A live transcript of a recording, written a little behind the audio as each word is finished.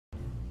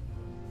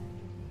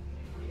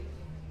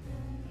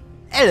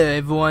Hello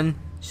everyone,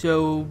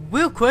 so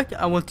real quick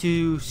I want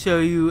to show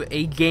you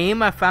a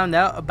game I found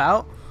out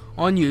about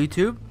on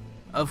YouTube,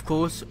 of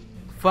course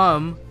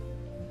from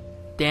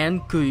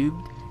Dan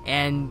Cubed,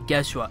 and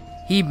guess what,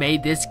 he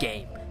made this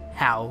game,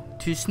 How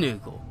to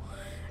Snooker.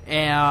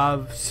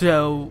 And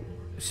so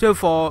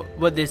far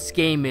what this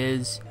game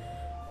is,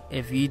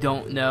 if you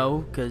don't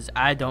know, because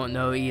I don't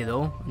know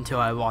either until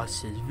I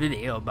watched this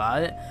video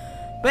about it,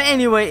 but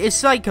anyway,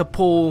 it's like a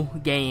pool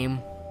game.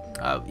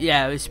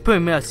 Yeah, it's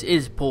pretty much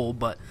is pool,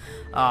 but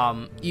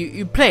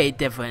you play it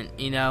different,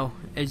 you know.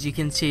 As you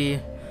can see,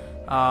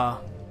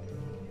 I'll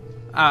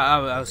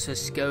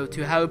just go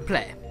to how to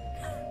play.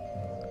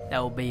 That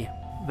will be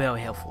very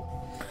helpful.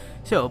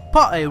 So,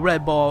 pot a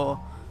red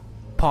ball,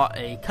 pot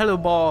a color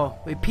ball,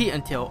 repeat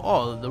until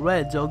all of the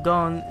reds are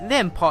gone,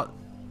 then pot.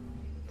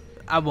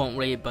 I won't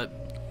read, but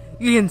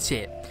you can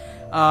see it.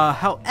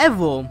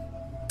 However,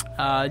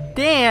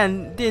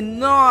 Dan did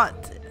not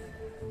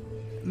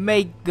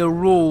make the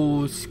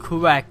rules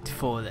correct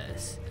for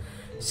this,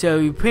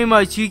 so pretty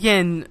much you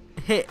can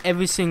hit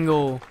every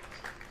single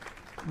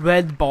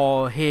red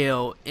ball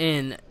here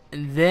in,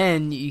 and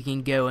then you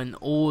can go in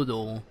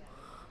order.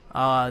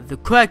 The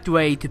correct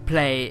way to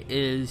play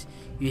is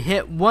you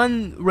hit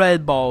one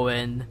red ball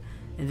in,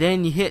 and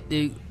then you hit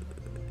the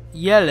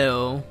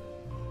yellow,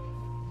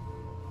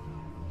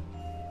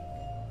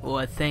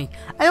 or I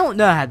don't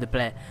know how to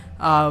play.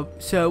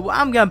 So what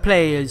I'm gonna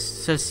play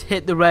is just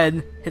hit the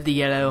red, hit the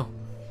yellow,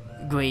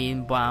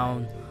 green,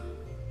 brown,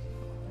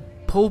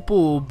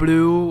 purple,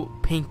 blue,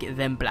 pink, and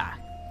then black.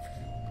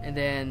 And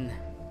then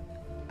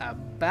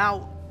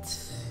about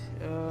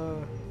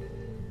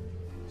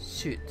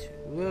shoot,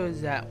 where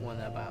is that one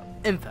about?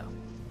 Info.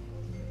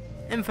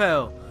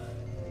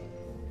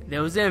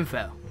 There was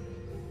info.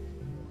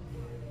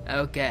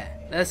 Okay,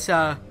 let's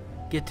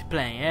get to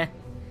playing, eh?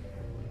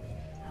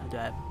 How do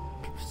I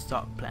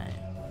start playing?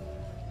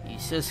 You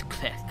just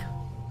click.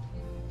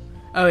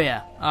 Oh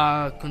yeah,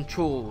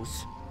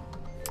 controls.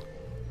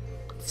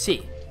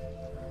 C.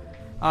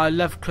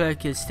 Left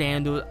click is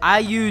standard. I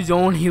use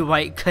only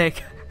right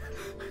click.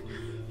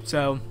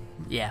 So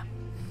yeah.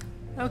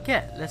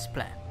 Okay, let's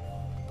play.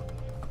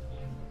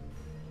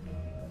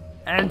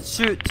 And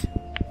shoot.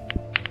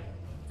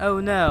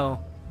 Oh no.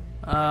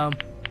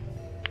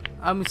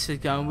 I'm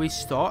just gonna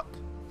restart.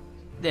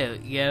 There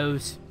it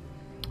goes.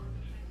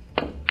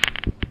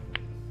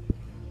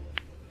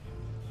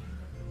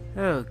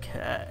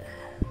 Okay.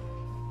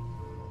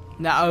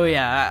 Now, oh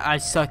yeah, I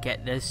suck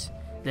at this.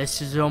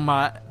 This is on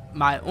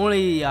my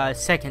only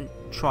second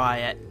try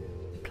at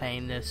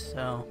playing this,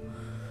 so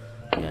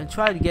I'm gonna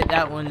try to get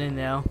that one in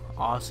there.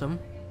 Awesome.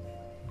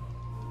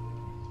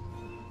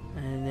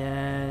 And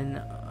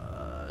then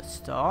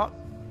stop.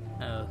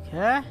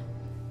 Okay.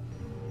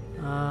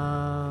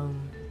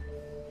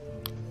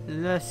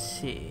 Let's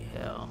see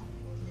here.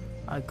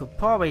 I could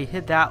probably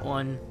hit that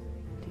one.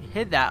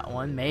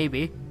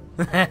 Maybe.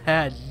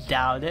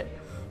 Doubt it,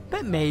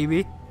 but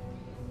maybe.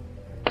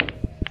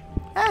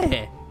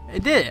 Hey,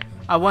 it did it.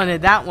 I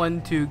wanted that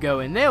one to go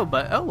in there,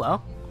 but oh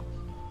well.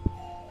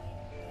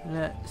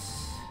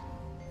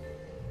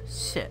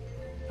 Shit,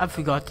 I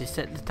forgot to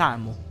set the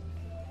timer,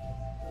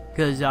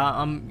 because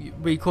I'm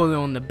recording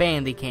on the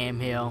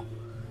Bandicam here,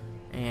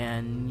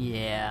 and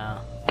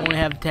yeah, only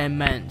have 10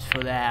 minutes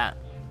for that.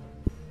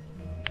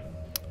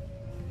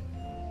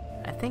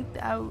 I think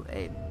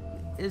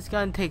it's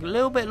gonna take a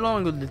little bit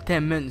longer than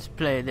 10 minutes to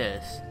play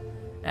this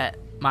at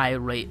my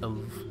rate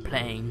of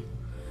playing.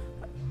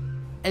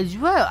 As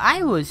well,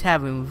 I was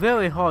having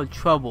very hard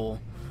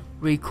trouble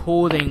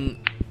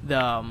recording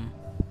the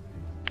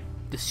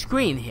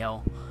screen here,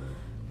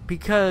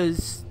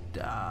 because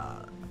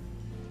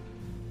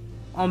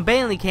on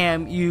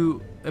Bandicam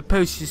you are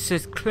supposed to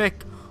just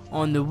click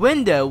on the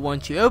window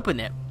once you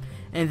open it,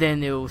 and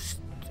then it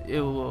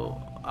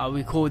will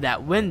record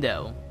that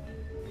window.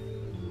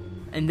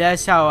 And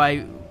that's how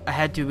I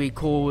had to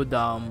record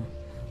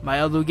my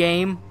other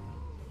game,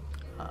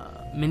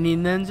 Mini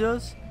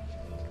Ninjas,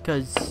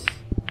 because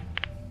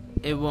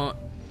it won't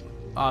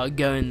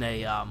go in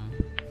the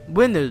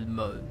Windows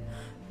mode.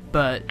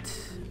 But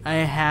I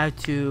had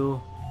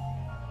to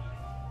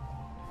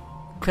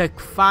click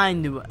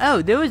find the.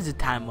 Oh, there is a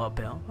timer up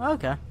here.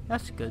 Okay,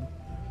 that's good.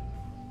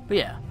 But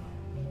yeah.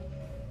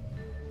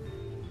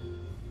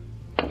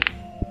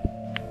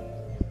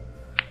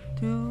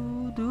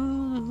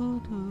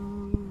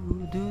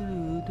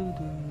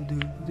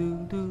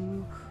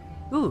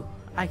 Ooh,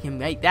 I can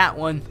make that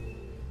one.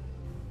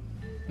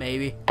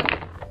 Maybe.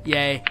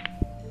 Yay.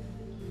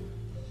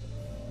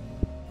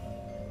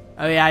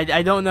 Oh yeah,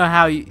 I don't know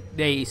how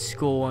they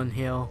score on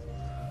here.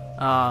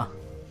 I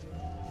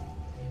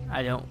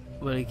don't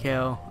really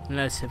care,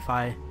 unless if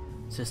I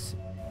just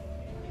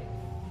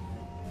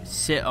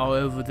sit all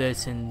over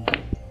this and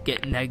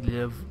get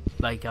negative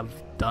like I've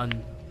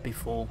done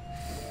before.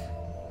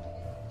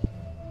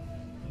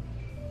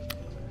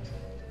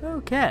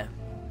 Okay.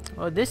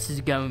 Well, this is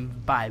going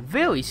by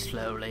very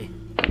slowly,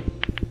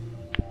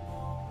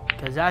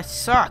 because I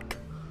suck.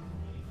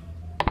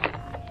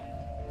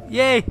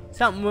 Yay!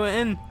 Something went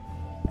in.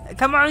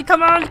 Come on,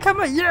 come on,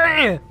 come on,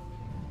 yeah!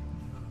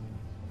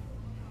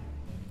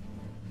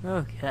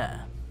 Okay.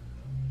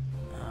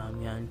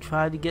 I'm gonna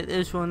try to get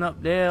this one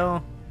up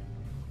there.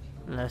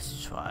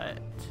 Let's try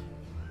it.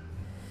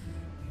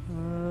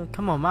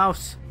 Come on,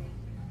 mouse.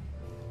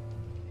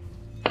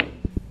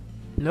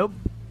 Nope.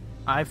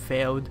 I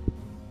failed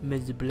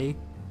miserably.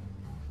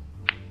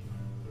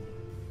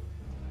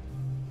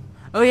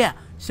 Oh yeah,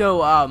 so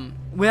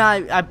when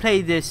I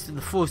played this the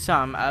first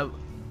time,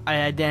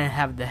 I didn't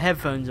have the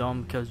headphones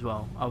on because,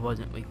 well, I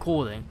wasn't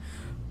recording.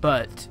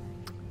 But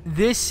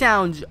this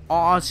sounds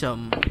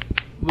awesome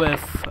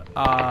with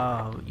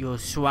your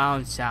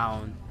surround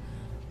sound,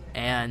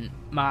 and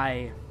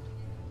my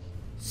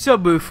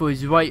subwoofer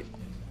is right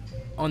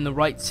on the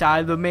right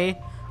side of me.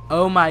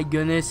 Oh my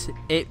goodness,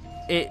 it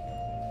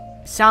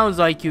sounds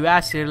like you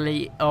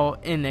actually are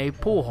in a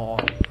pool hall,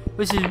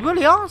 which is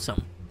really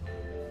awesome.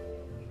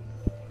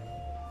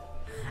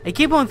 I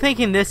keep on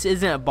thinking this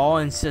isn't a ball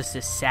and it's just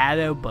a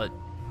shadow, but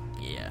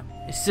yeah,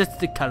 it's just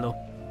the color.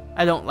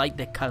 I don't like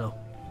the color.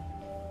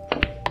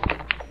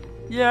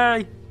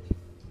 Yay!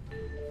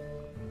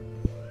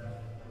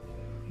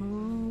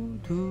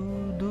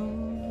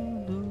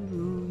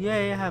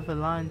 Yay, I have a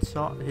line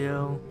shot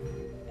here.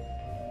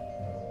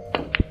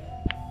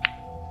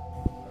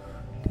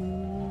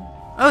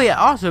 Oh yeah,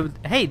 also,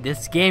 hey,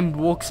 this game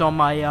works on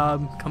my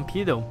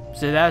computer,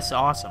 so that's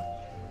awesome.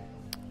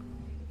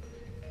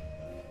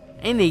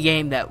 Any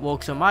game that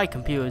works on my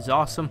computer is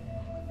awesome.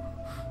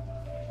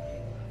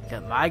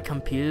 Because my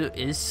computer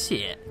is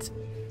shit.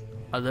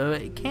 Although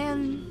it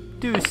can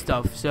do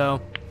stuff,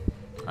 so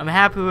I'm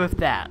happy with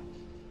that.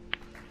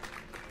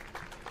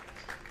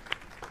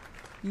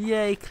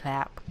 Yay,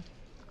 clap.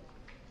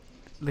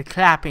 The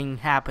clapping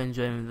happens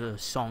when the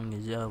song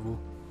is over.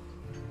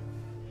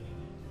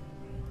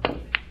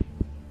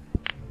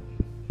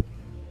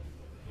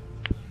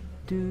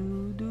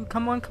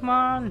 Come on, come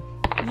on.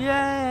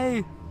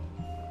 Yay!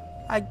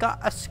 I got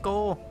a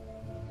score.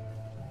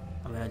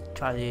 I'm gonna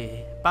try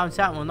to bounce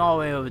that one all the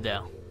way over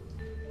there.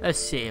 Let's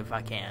see if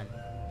I can.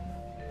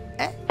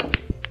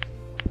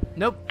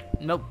 Nope,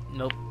 nope,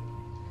 nope.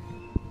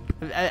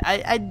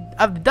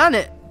 I've done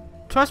it.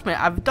 Trust me,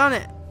 I've done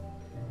it.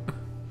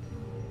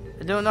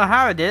 I don't know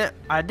how I did it.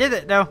 I did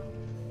it though.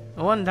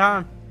 One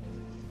time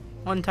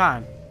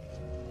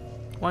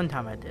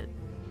I did.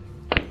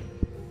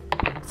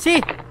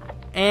 See?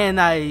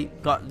 And I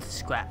got the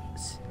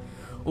scraps.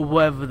 Or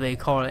whatever they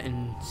call it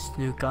in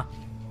snooker.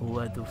 Or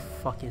what the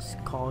fuck it's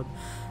called.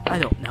 I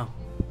don't know.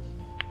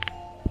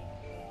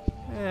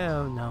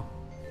 Oh no.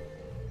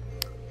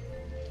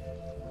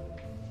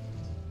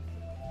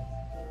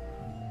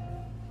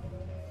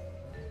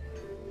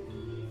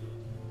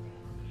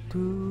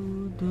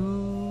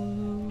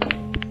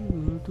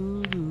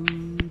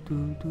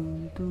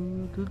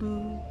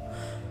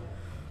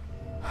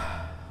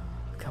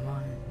 Come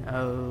on.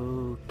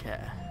 Okay.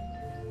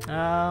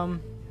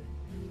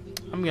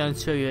 I'm gonna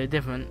show you a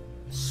different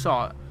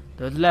shot.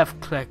 The left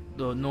click,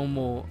 the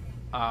normal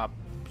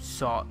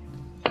shot,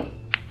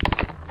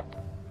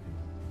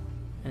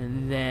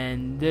 and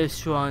then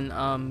this one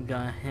I'm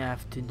gonna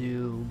have to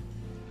do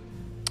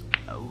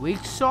a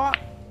weak shot.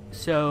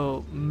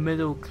 So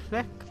middle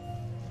click,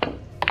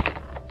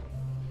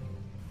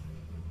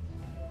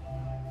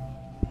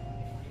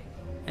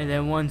 and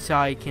then once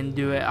I can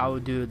do it, I will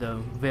do the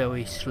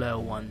very slow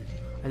one.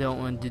 I don't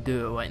want to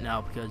do it right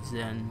now because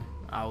then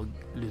I'll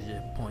lose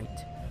a point.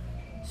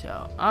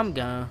 So I'm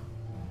gonna.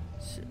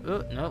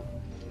 Oh no!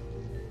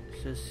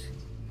 Just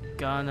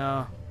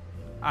gonna.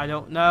 I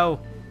don't know.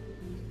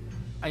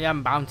 I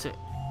am bounce it.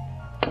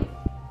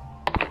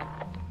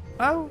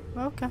 Oh,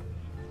 okay.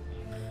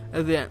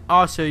 And then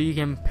also you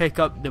can pick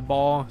up the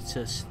ball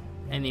just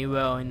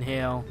anywhere in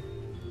here.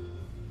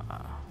 So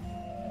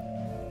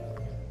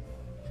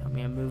I'm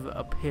gonna move it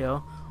up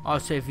here.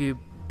 Also, if you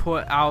pull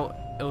it out,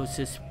 it will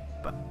just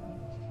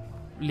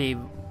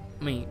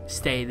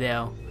stay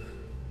there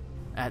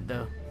at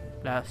the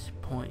last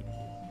point.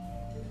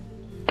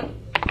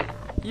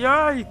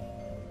 Yay!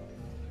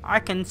 I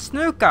can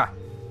snooker!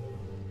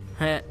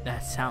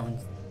 That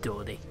sounds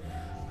dirty.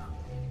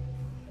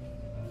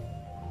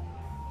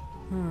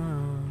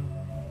 Can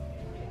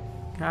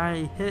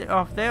I hit it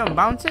off there and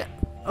bounce it?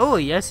 Oh,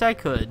 yes I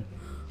could.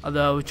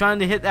 Although I was trying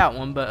to hit that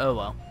one, but oh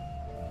well.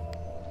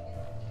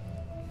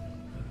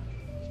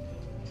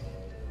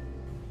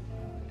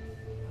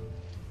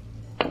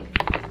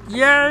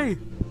 Yay!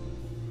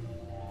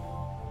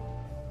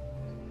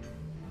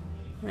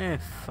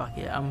 Fuck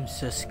it, I'm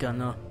just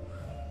gonna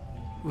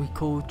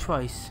record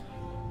twice.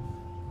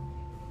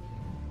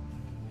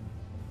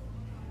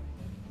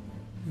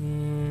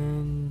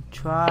 And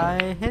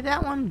try hit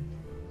that one.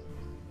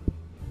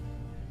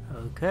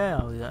 Okay,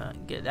 I'll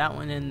get that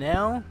one in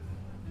there.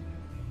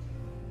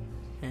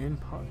 And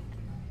park.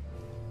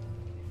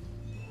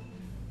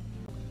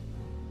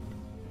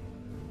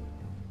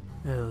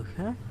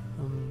 Okay,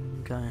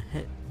 I'm gonna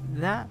hit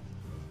that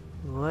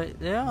right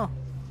there.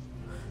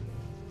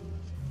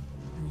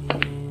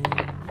 And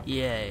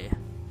yay.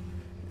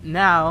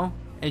 Now,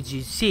 as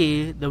you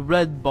see, the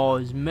red ball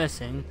is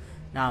missing.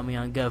 Now I'm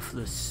gonna go for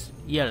this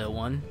yellow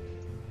one.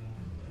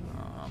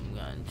 I'm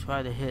gonna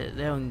try to hit it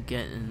there and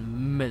get in the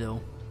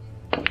middle.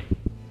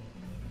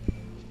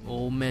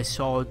 Or miss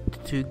all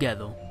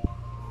together.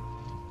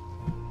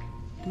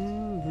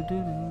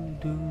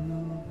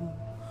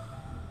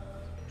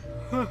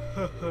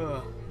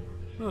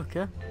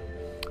 Okay.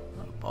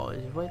 The ball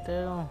is right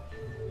there.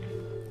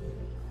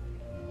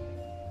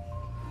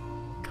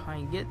 Can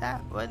I get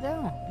that right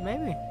there?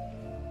 Maybe.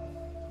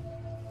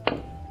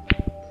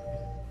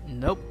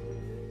 Nope.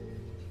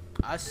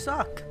 I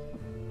suck.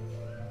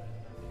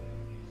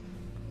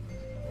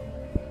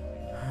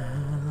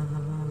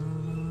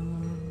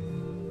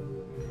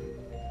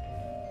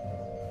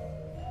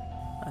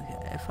 Okay,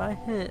 if I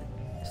hit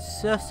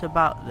just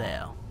about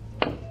there.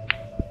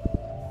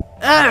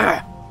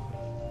 Urgh!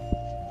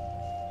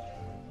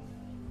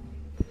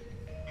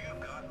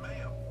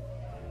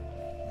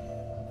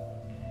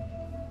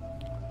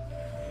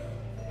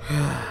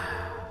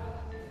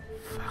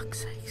 Fuck's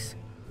sakes.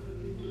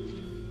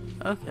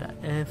 Okay,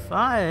 if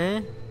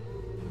I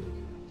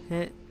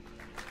hit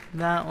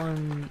that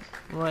one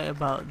right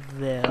about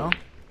there.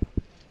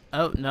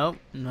 Oh, nope,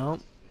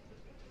 nope.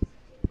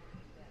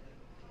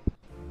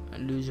 I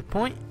lose a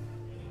point.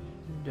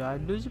 Do I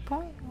lose a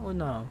point or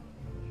no?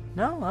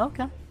 No?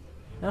 Okay.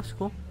 That's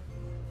cool.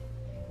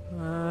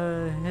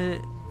 Hit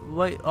it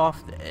right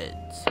off the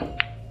edge.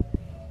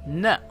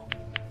 No.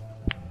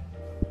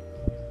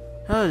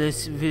 Oh,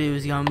 this video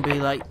is gonna be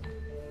like,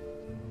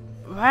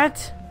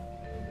 what?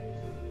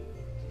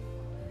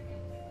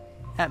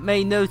 That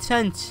made no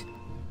sense.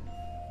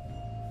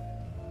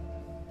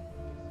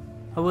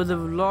 I would have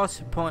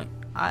lost a point.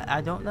 I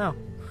don't know.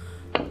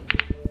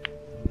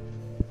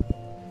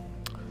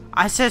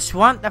 I just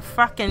want the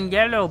fucking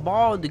yellow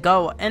ball to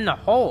go in the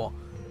hole.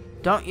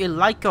 Don't you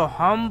like a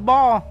home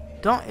ball?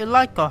 Don't you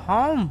like a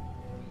home?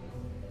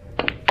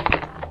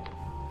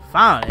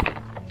 Found it.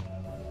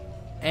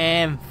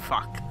 And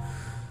fuck.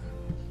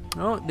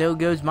 Oh, there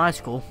goes my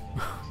school.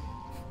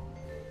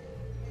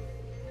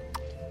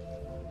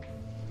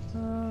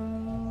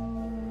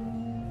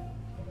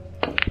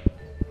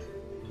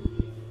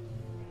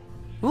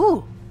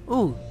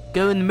 Ooh,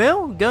 go in the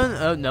middle? Go in,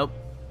 oh, nope.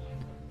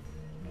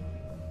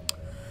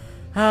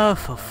 Oh,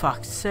 for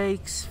fuck's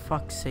sakes,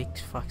 fuck's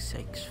sakes, fuck's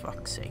sakes,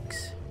 fuck's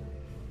sakes.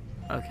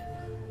 Okay.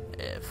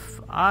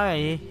 If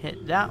I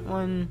hit that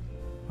one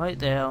right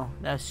there,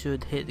 that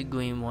should hit the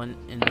green one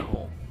in the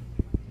hole.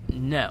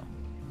 No.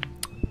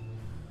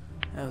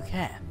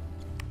 Okay.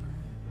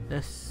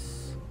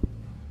 This.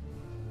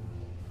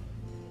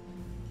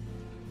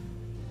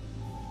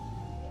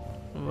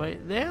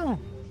 Right there?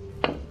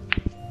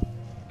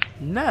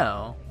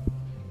 No.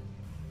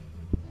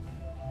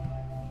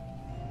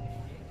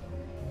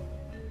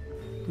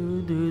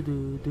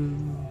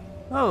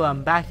 Oh,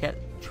 I'm back at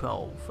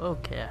 12.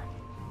 Okay.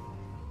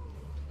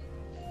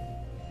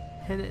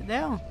 Hit it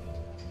down.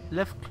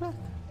 Left click.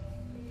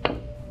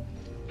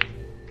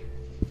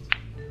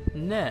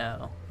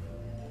 No.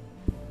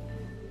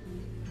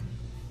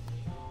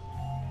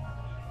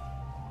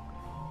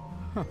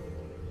 Huh.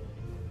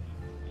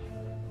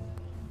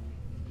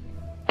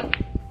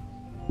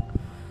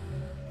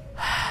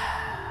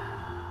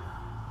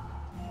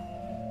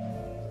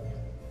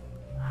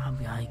 I'm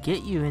gonna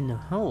get you in the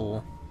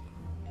hole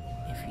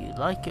if you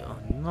like it or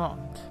not.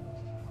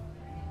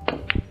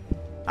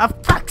 Oh,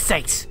 fuck's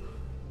sakes!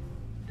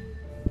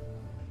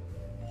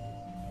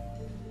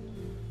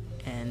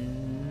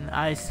 And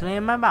I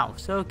slam my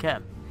mouse. Okay.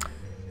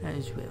 That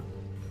is real.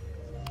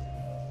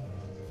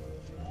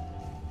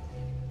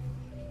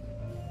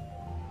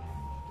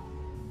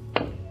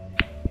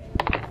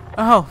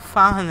 Oh,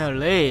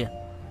 finally!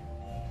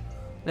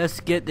 Let's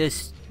get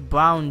this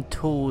brown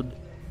toad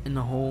in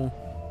the hole.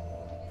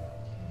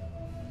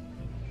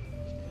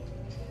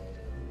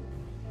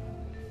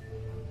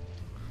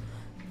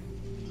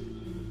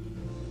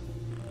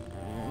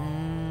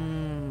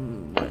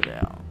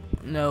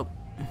 Nope.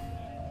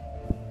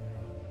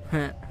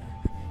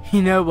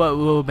 You know what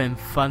would have been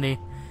funny?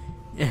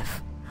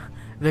 If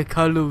the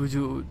colors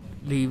would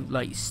leave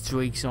like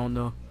streaks on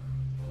the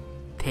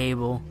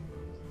table.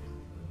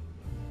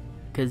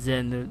 Cause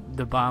then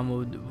the bomb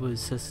would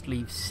just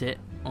leave sit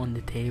on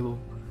the table.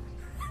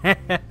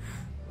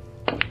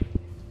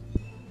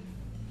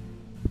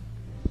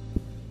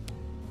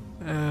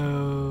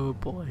 Oh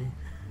boy.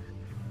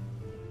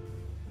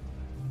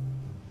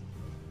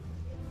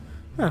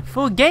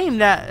 For a game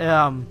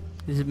that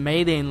is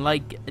made in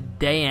like a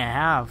day and a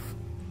half,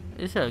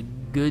 it's a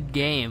good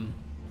game.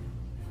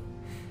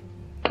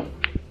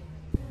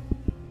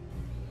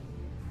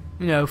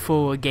 You know,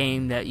 for a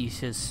game that you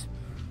just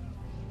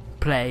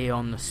play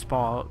on the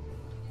spot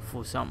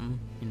for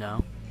something, you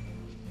know.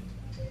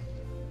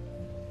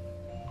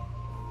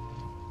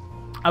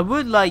 I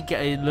would like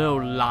a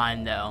little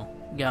line though,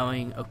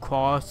 going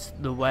across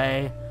the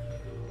way.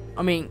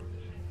 I mean,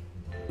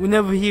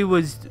 whenever he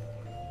was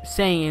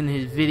saying in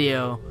his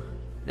video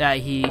that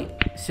he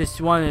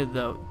just wanted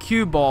the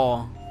cue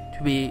ball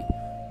to be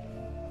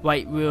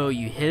right where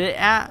you hit it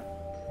at,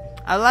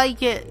 I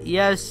like it,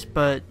 yes,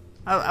 but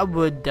I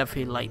would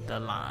definitely like the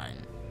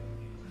line.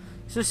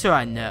 Just so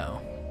I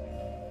know.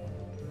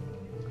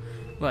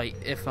 Like,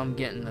 if I'm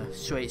getting a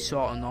straight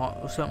shot or not,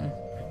 or something.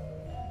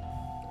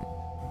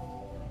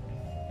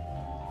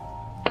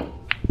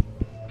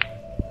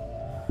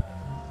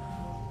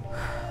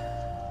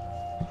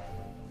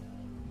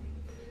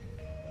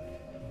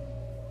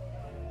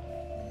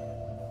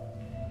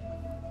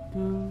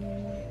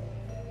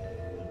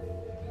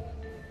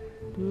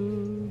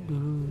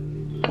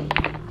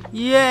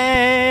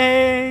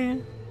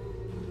 Yay!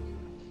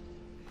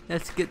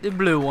 Let's get the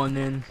blue one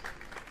in.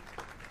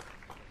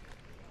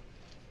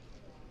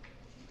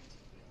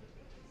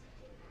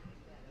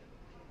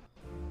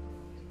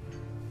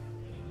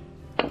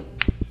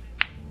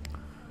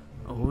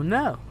 Oh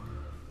no.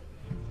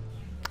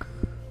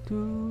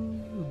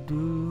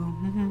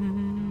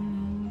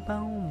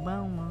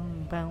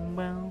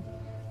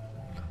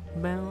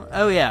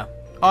 Oh yeah.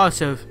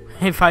 Also,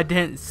 if I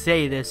didn't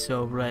say this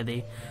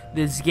already,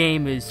 this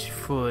game is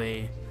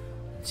free.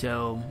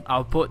 So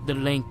I'll put the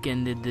link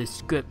in the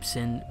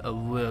description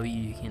of where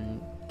you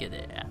can get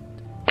it at.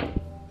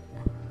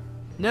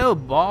 No,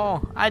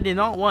 ball, I did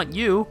not want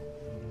you.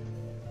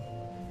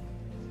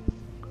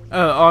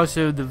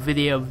 Also the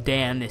video of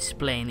Dan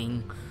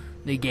explaining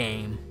the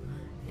game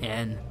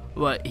and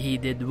what he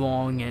did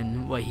wrong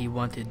and what he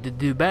wanted to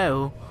do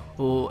better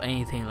or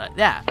anything like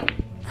that.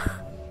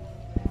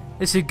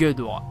 It's a good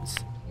watch.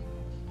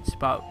 It's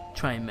about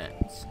 20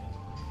 minutes,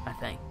 I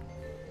think.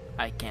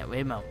 I can't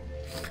remember.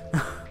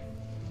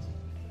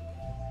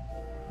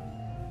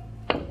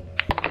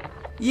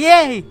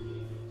 Yay!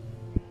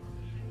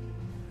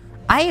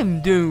 I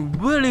am doing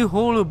really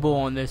horrible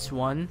on this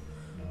one.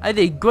 I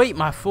did great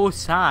my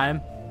first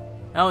time.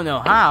 I don't know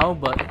how,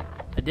 but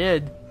I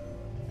did.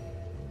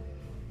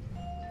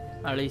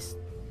 At least,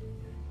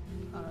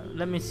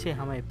 let me see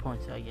how many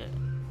points I get.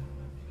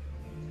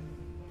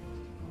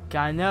 Okay,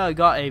 I know I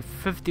got a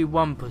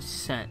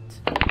 51%.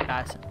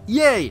 Passing.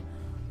 Yay!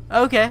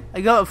 Okay,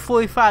 I got a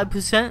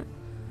 45%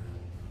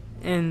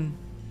 in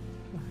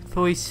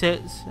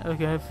 36.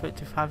 Okay,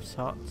 55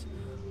 shots.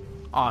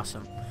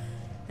 Awesome.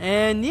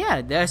 And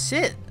yeah, that's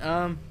it.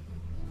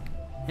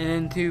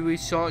 And to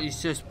restart, you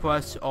just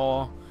press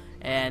all,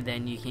 and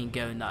then you can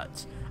go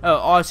nuts. Oh,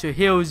 also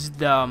here's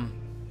the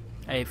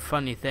a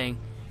funny thing.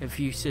 If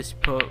you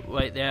just put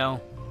right there,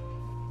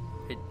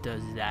 it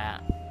does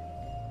that.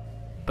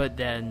 But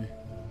then,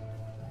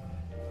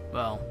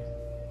 well,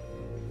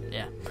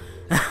 yeah.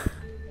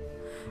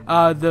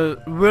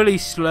 The really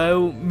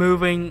slow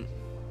moving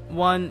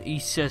one, you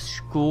just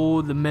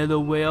scroll the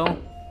middle wheel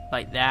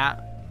like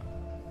that.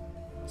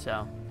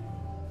 So,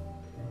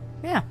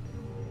 yeah.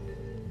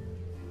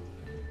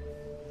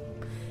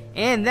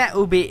 And that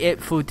will be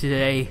it for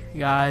today,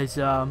 guys.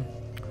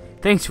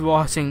 Thanks for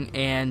watching,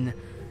 and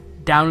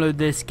download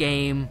this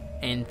game,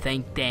 and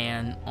thank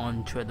Dan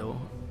on Twitter,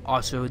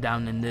 also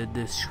down in the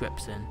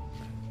description.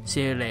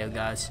 See you later,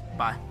 guys.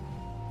 Bye.